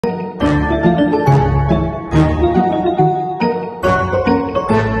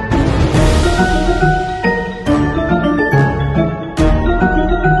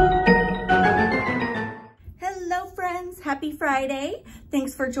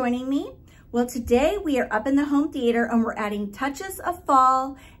for joining me. Well, today we are up in the home theater and we're adding touches of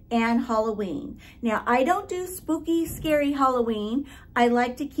fall and Halloween. Now, I don't do spooky, scary Halloween. I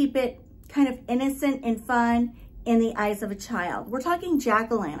like to keep it kind of innocent and fun in the eyes of a child. We're talking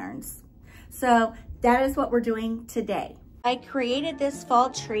jack-o'-lanterns. So that is what we're doing today. I created this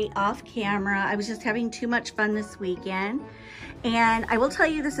fall tree off camera. I was just having too much fun this weekend. And I will tell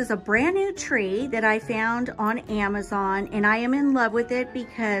you, this is a brand new tree that I found on Amazon, and I am in love with it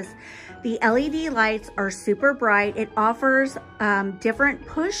because the LED lights are super bright. It offers different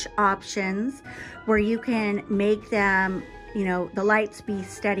push options where you can make them, you know, the lights be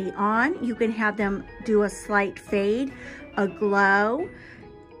steady on. You can have them do a slight fade, a glow.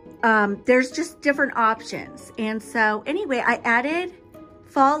 There's just different options. And so anyway, I added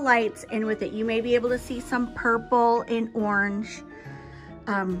fall lights in with it. You may be able to see some purple and orange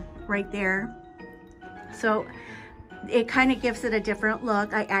right there. So it kind of gives it a different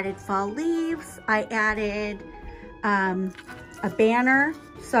look. I added fall leaves. I added a banner.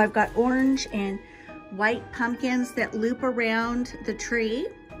 So I've got orange and white pumpkins that loop around the tree.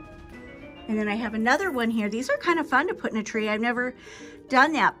 And then I have another one here. These are kind of fun to put in a tree. I've never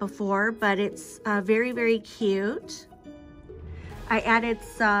done that before, but it's very, very cute. I added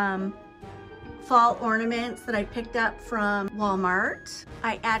some fall ornaments that I picked up from Walmart.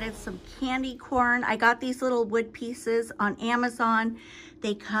 I added some candy corn. I got these little wood pieces on Amazon.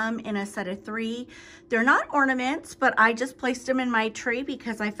 They come in a set of 3. They're not ornaments, but I just placed them in my tree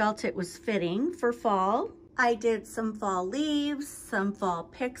because I felt it was fitting for fall. I did some fall leaves, some fall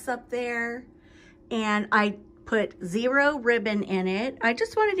picks up there, and I put 0 ribbon in it. I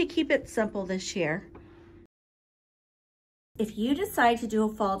just wanted to keep it simple this year. If you decide to do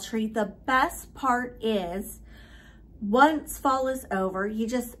a fall tree, the best part is once fall is over, you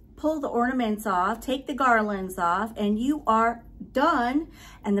just pull the ornaments off, take the garlands off, and you are done.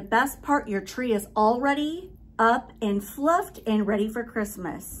 And the best part, your tree is already up and fluffed and ready for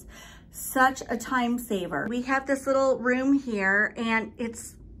Christmas. Such a time saver. We have this little room here, and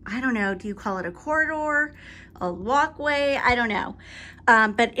it's, I don't know, do you call it a corridor, a walkway? I don't know.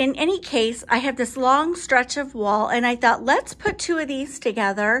 But in any case, I have this long stretch of wall, and I thought, let's put 2 of these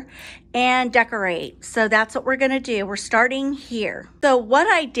together and decorate. So that's what we're gonna do. We're starting here. So what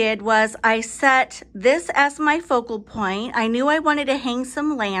I did was I set this as my focal point. I knew I wanted to hang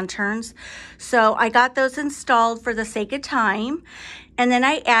some lanterns, so I got those installed for the sake of time. And then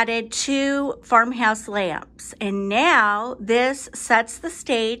I added 2 farmhouse lamps. And now this sets the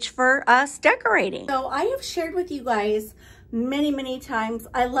stage for us decorating. So I have shared with you guys many times,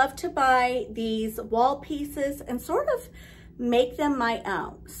 I love to buy these wall pieces and sort of make them my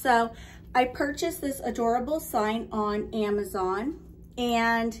own. So I purchased this adorable sign on Amazon.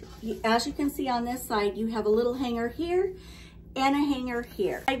 And as you can see on this side, you have a little hanger here and a hanger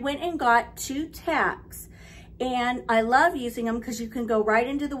here. I went and got 2 tacks. And I love using them because you can go right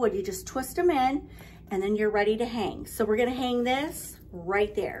into the wood. You just twist them in and then you're ready to hang. So we're gonna hang this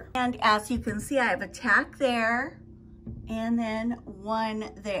right there. And as you can see, I have a tack there and then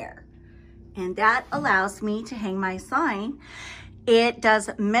 1 there. And that allows me to hang my sign. It does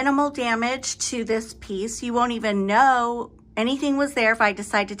minimal damage to this piece. You won't even know anything was there if I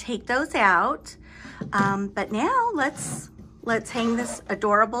decide to take those out. But now let's hang this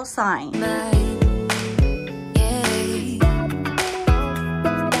adorable sign.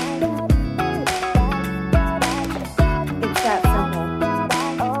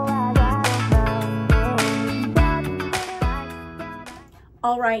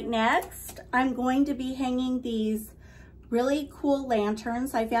 All right, next, I'm going to be hanging these really cool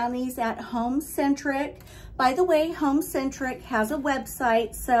lanterns. I found these at Home Centric. By the way, Home Centric has a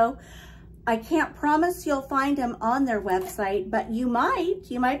website, so I can't promise you'll find them on their website, but you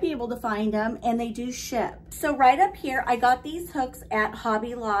might be able to find them, and they do ship. So right up here, I got these hooks at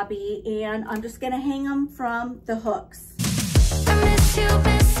Hobby Lobby, and I'm just gonna hang them from the hooks. I miss you,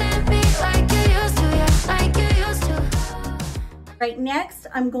 missing me like you used to, yeah, like you used to. Right, next,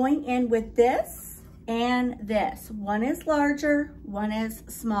 I'm going in with this and this. One is larger, one is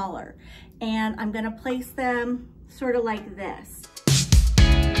smaller. And I'm gonna place them sort of like this.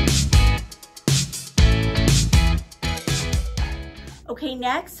 Okay,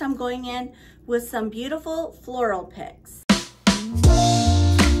 next, I'm going in with some beautiful floral picks.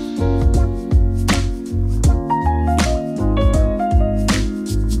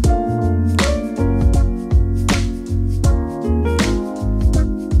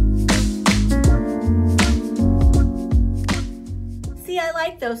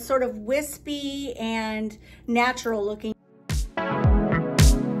 Those sort of wispy and natural looking.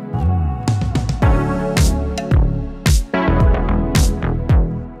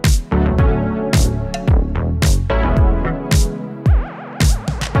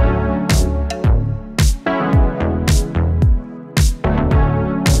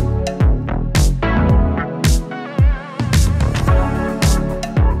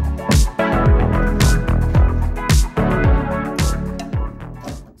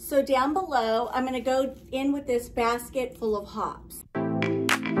 So down below, I'm gonna go in with this basket full of hops.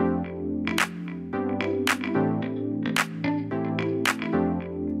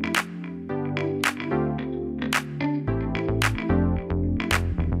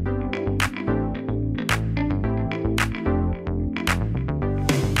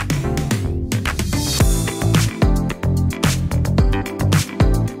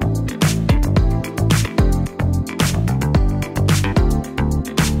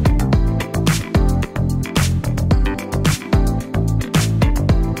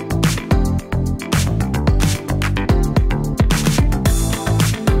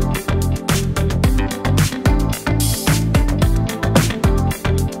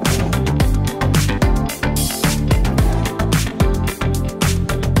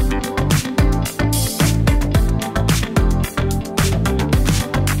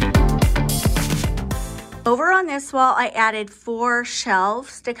 Over on this wall, I added 4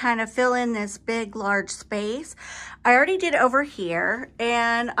 shelves to kind of fill in this big, large space. I already did over here,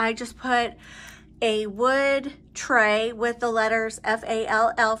 and I just put a wood tray with the letters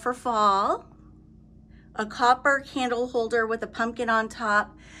F-A-L-L for fall, a copper candle holder with a pumpkin on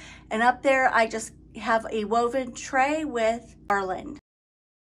top, and up there I just have a woven tray with garland.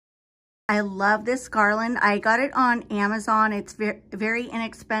 I love this garland. I got it on Amazon. It's very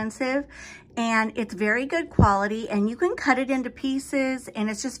inexpensive and it's very good quality, and you can cut it into pieces, and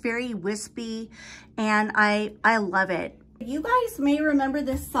it's just very wispy, and I love it. You guys may remember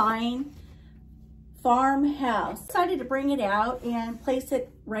this sign, Farmhouse. Decided to bring it out and place it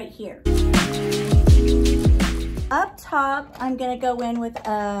right here. Up top, I'm gonna go in with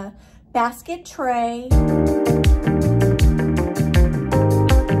a basket tray.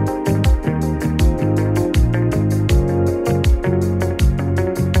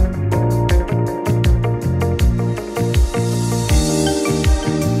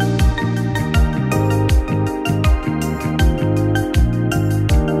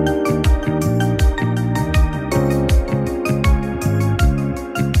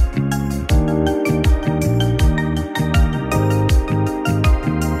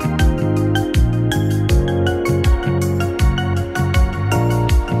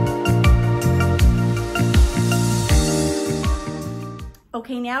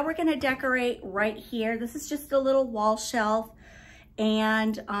 Okay, now we're gonna decorate right here. This is just a little wall shelf,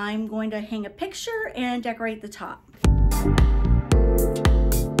 and I'm going to hang a picture and decorate the top.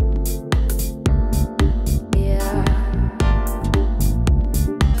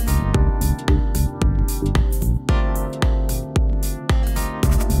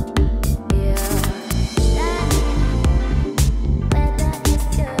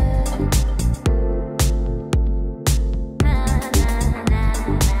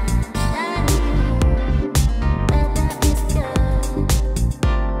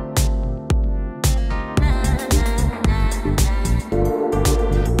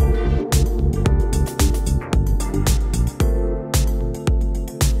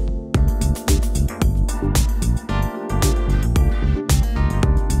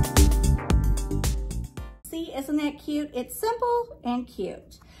 Isn't that cute? It's simple and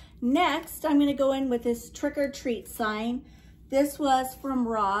cute. Next, I'm gonna go in with this trick or treat sign. This was from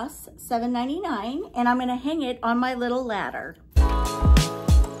Ross, $7.99, and I'm gonna hang it on my little ladder.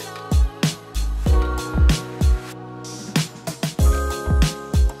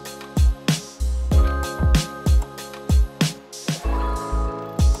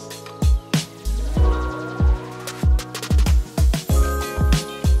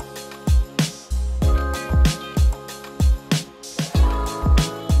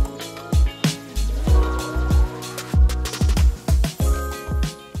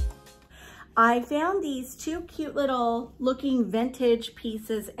 I found these 2 cute little looking vintage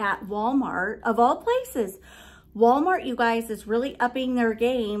pieces at Walmart, of all places. Walmart, you guys, is really upping their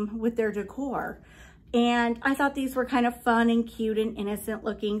game with their decor. And I thought these were kind of fun and cute and innocent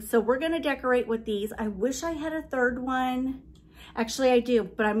looking. So we're gonna decorate with these. I wish I had a third one. Actually, I do,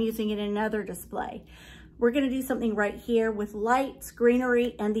 but I'm using it in another display. We're gonna do something right here with lights,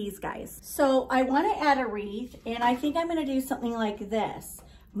 greenery, and these guys. So I wanna add a wreath, and I think I'm gonna do something like this.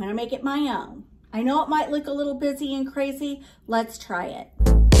 I'm gonna make it my own. I know it might look a little busy and crazy. Let's try it.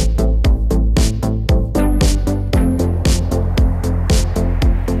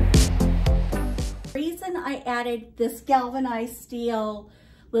 The reason I added this galvanized steel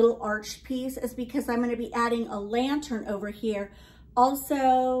little arched piece is because I'm gonna be adding a lantern over here,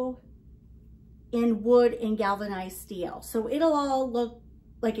 also in wood and galvanized steel. So it'll all look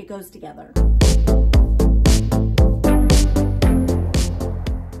like it goes together.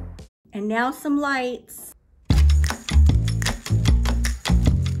 And now some lights.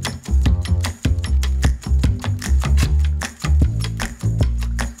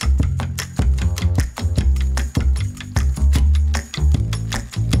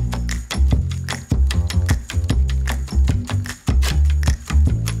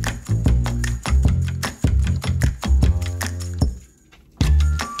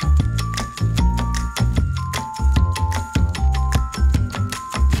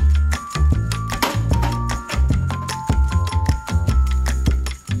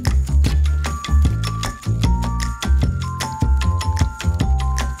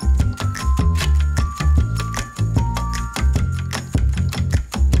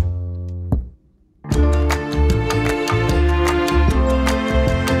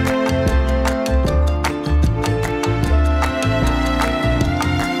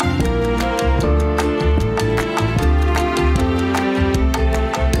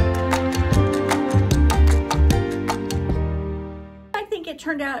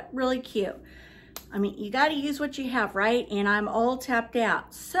 turned out really cute. I mean, you got to use what you have, right? And I'm all tapped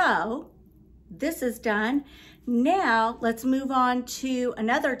out. So this is done. Now let's move on to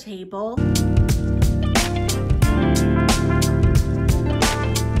another table.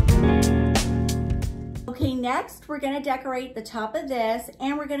 Okay, next we're gonna decorate the top of this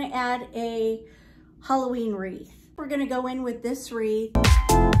and we're gonna add a Halloween wreath. We're gonna go in with this wreath.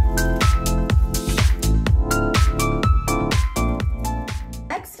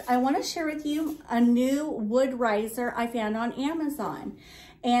 Next, I wanna share with you a new wood riser I found on Amazon.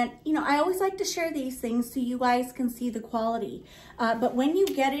 And you know, I always like to share these things so you guys can see the quality. But when you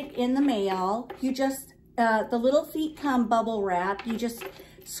get it in the mail, you just, the little feet come bubble wrap. You just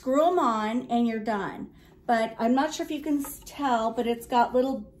screw them on and you're done. But I'm not sure if you can tell, but it's got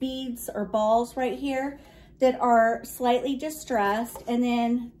little beads or balls right here that are slightly distressed. And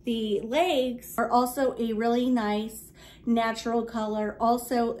then the legs are also a really nice natural color.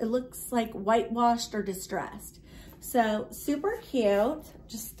 Also, it looks like whitewashed or distressed. So super cute.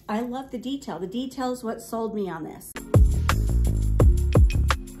 Just, I love the detail. The detail is what sold me on this.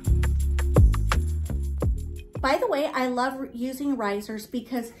 By the way, I love using risers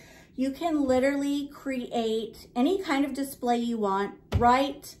because you can literally create any kind of display you want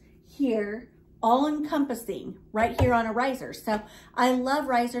right here, all encompassing right here on a riser. So I love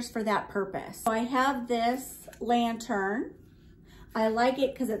risers for that purpose. So I have this lantern. I like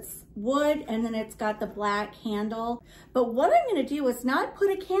it because it's wood and then it's got the black handle. But what I'm gonna do is not put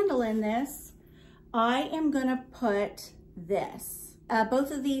a candle in this. I am gonna put this.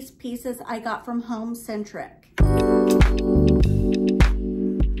 Both of these pieces I got from Home Centric.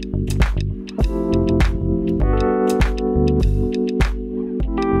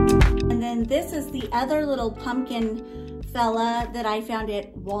 And then this is the other little pumpkin fella that I found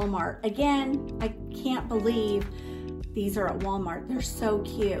at Walmart. Again, I can't believe these are at Walmart. They're so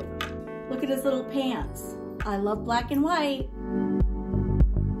cute. Look at his little pants. I love black and white.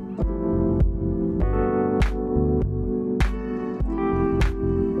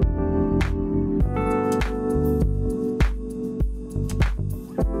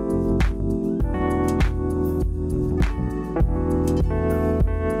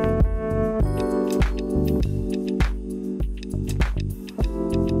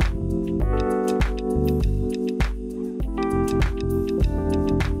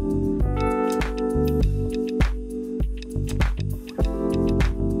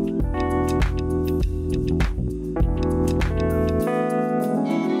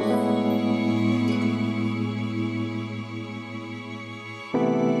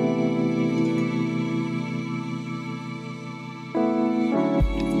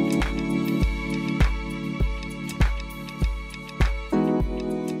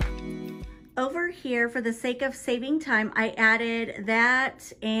 Over here, for the sake of saving time, I added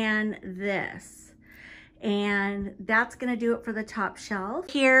that and this. And that's gonna do it for the top shelf.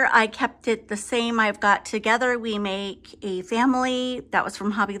 Here, I kept it the same. I've got Together We Make a Family. That was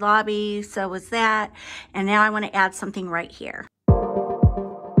from Hobby Lobby, so was that. And now I wanna add something right here.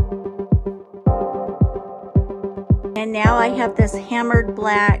 And now I have this hammered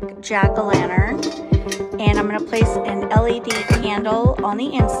black jack-o'-lantern. And I'm gonna place an LED candle on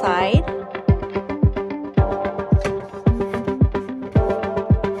the inside.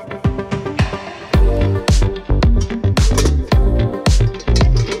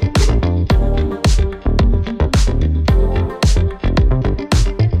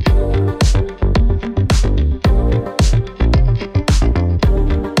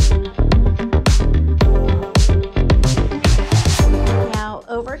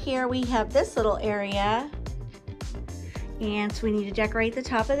 We have this little area, and so we need to decorate the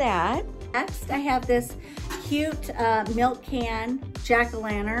top of that. Next, I have this cute milk can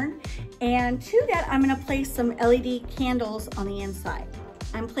jack-o'-lantern, and to that I'm going to place some LED candles on the inside.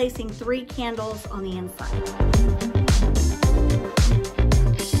 I'm placing 3 candles on the inside.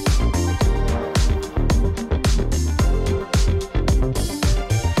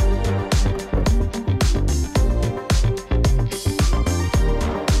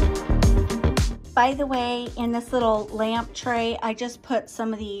 By the way, in this little lamp tray, I just put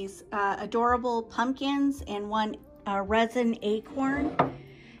some of these adorable pumpkins and one resin acorn.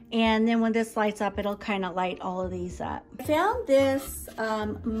 And then when this lights up, it'll kind of light all of these up. I found this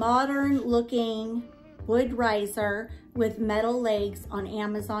modern looking wood riser with metal legs on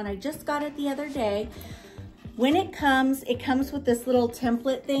Amazon. I just got it the other day. When it comes with this little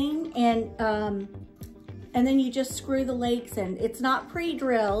template thing, and then you just screw the legs in. It's not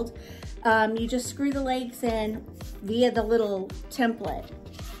pre-drilled. You just screw the legs in via the little template.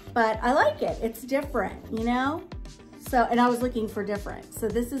 But I like it. It's different, you know? So, and I was looking for different. So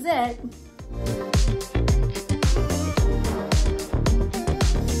this is it.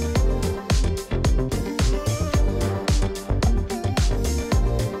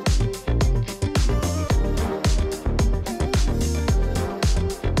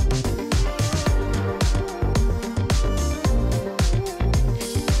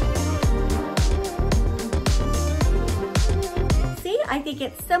 I think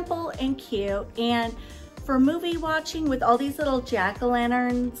it's simple and cute, and for movie watching with all these little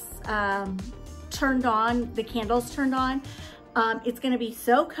jack-o'-lanterns turned on, the candles turned on, it's gonna be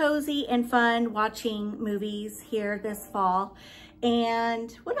so cozy and fun watching movies here this fall.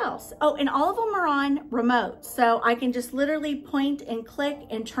 And what else? Oh, and all of them are on remote, so I can just literally point and click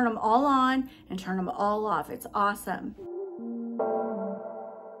and turn them all on and turn them all off. It's awesome.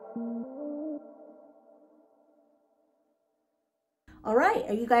 All right,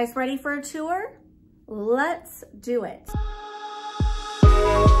 are you guys ready for a tour? Let's do it.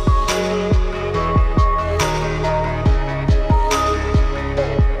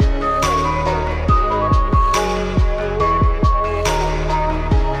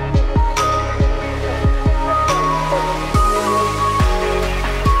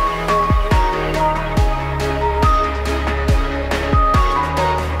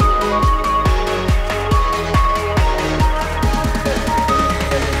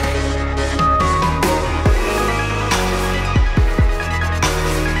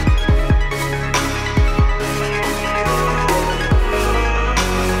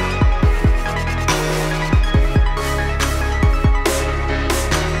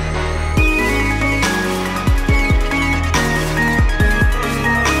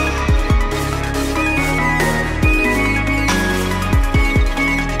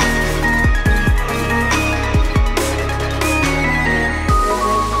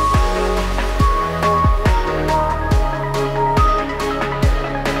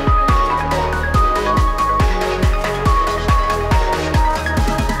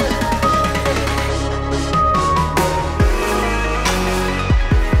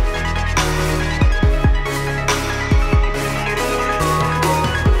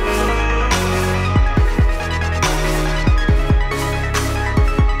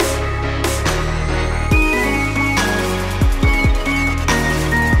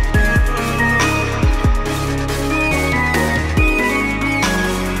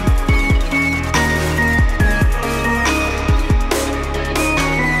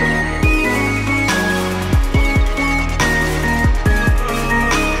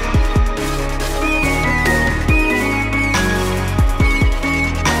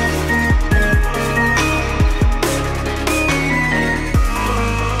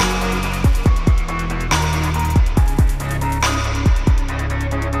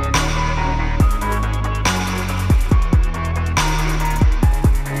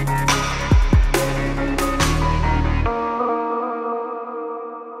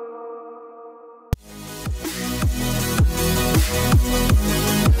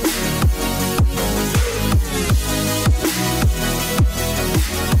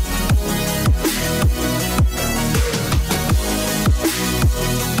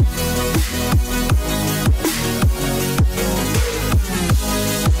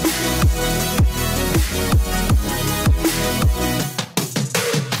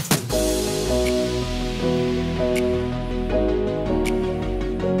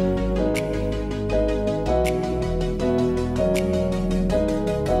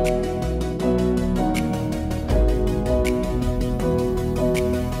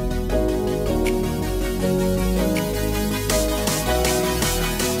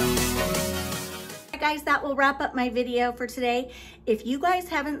 Guys, that will wrap up my video for today. If you guys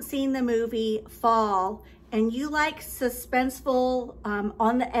haven't seen the movie Fall and you like suspenseful,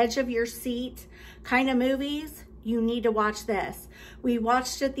 on the edge of your seat kind of movies, you need to watch this. We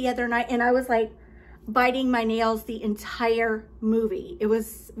watched it the other night and I was like biting my nails the entire movie. It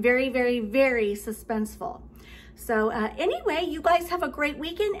was very, very, very suspenseful. So anyway, you guys have a great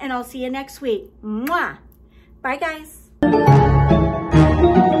weekend and I'll see you next week. Mwah! Bye, guys.